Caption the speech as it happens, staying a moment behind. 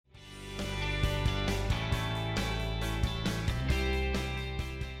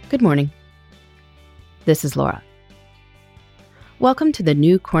Good morning. This is Laura. Welcome to the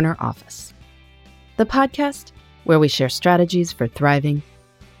New Corner Office, the podcast where we share strategies for thriving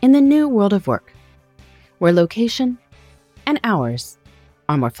in the new world of work, where location and hours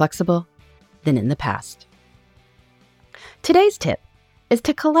are more flexible than in the past. Today's tip is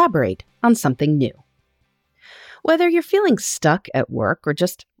to collaborate on something new. Whether you're feeling stuck at work or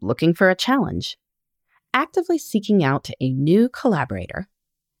just looking for a challenge, actively seeking out a new collaborator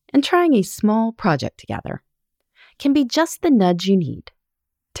and trying a small project together can be just the nudge you need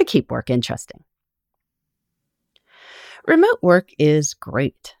to keep work interesting. Remote work is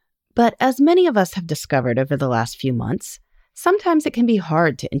great, but as many of us have discovered over the last few months, sometimes it can be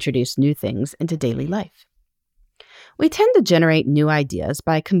hard to introduce new things into daily life. We tend to generate new ideas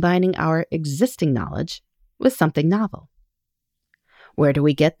by combining our existing knowledge with something novel. Where do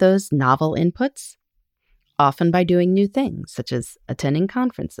we get those novel inputs? Often by doing new things, such as attending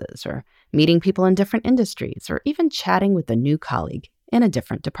conferences or meeting people in different industries, or even chatting with a new colleague in a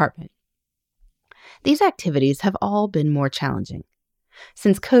different department. These activities have all been more challenging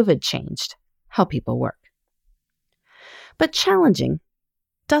since COVID changed how people work. But challenging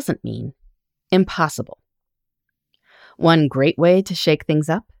doesn't mean impossible. One great way to shake things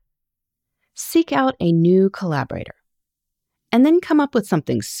up: seek out a new collaborator, and then come up with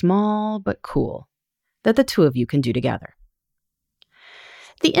something small but cool that the two of you can do together.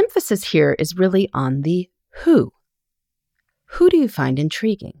 The emphasis here is really on the who. Who do you find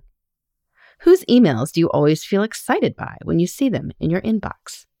intriguing? Whose emails do you always feel excited by when you see them in your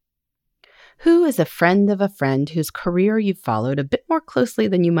inbox? Who is a friend of a friend whose career you've followed a bit more closely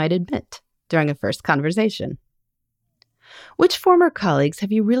than you might admit during a first conversation? Which former colleagues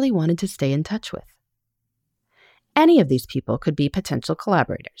have you really wanted to stay in touch with? Any of these people could be potential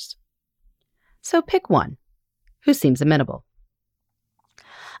collaborators. So pick one who seems amenable.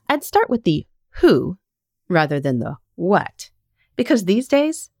 I'd start with the who rather than the what, because these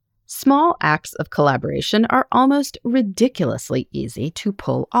days, small acts of collaboration are almost ridiculously easy to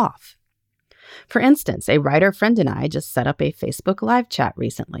pull off. For instance, a writer friend and I just set up a Facebook live chat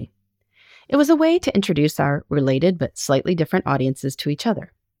recently. It was a way to introduce our related but slightly different audiences to each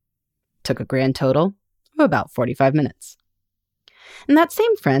other. Took a grand total of about 45 minutes. And that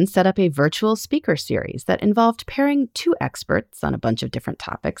same friend set up a virtual speaker series that involved pairing two experts on a bunch of different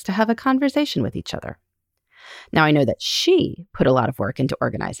topics to have a conversation with each other. Now, I know that she put a lot of work into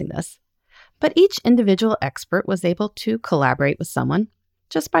organizing this, but each individual expert was able to collaborate with someone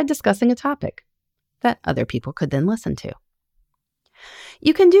just by discussing a topic that other people could then listen to.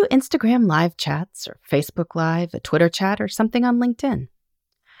 You can do Instagram live chats or Facebook Live, a Twitter chat, or something on LinkedIn.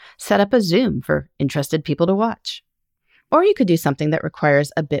 Set up a Zoom for interested people to watch. Or you could do something that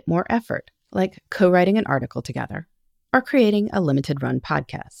requires a bit more effort, like co-writing an article together or creating a limited-run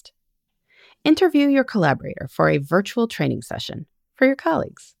podcast. Interview your collaborator for a virtual training session for your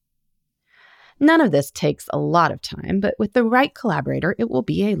colleagues. None of this takes a lot of time, but with the right collaborator, it will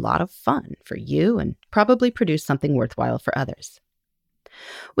be a lot of fun for you and probably produce something worthwhile for others.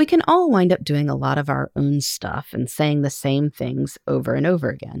 We can all wind up doing a lot of our own stuff and saying the same things over and over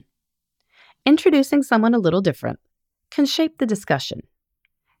again. Introducing someone a little different can shape the discussion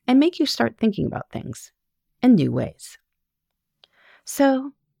and make you start thinking about things in new ways.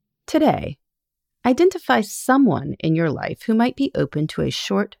 So, today, identify someone in your life who might be open to a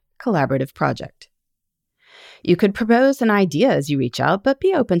short, collaborative project. You could propose an idea as you reach out, but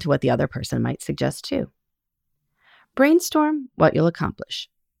be open to what the other person might suggest too. Brainstorm what you'll accomplish,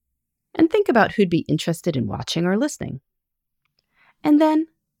 and think about who'd be interested in watching or listening. And then,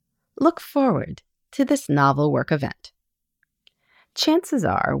 look forward to this novel work event. Chances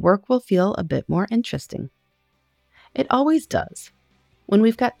are work will feel a bit more interesting. It always does when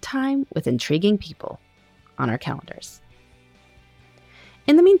we've got time with intriguing people on our calendars.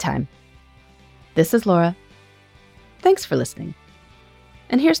 In the meantime, this is Laura. Thanks for listening.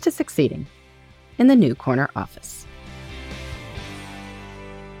 And here's to succeeding in the New Corner Office.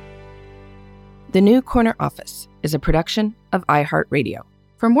 The New Corner Office is a production of iHeartRadio.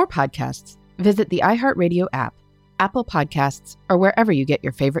 For more podcasts, visit the iHeartRadio app, Apple Podcasts, or wherever you get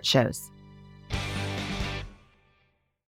your favorite shows.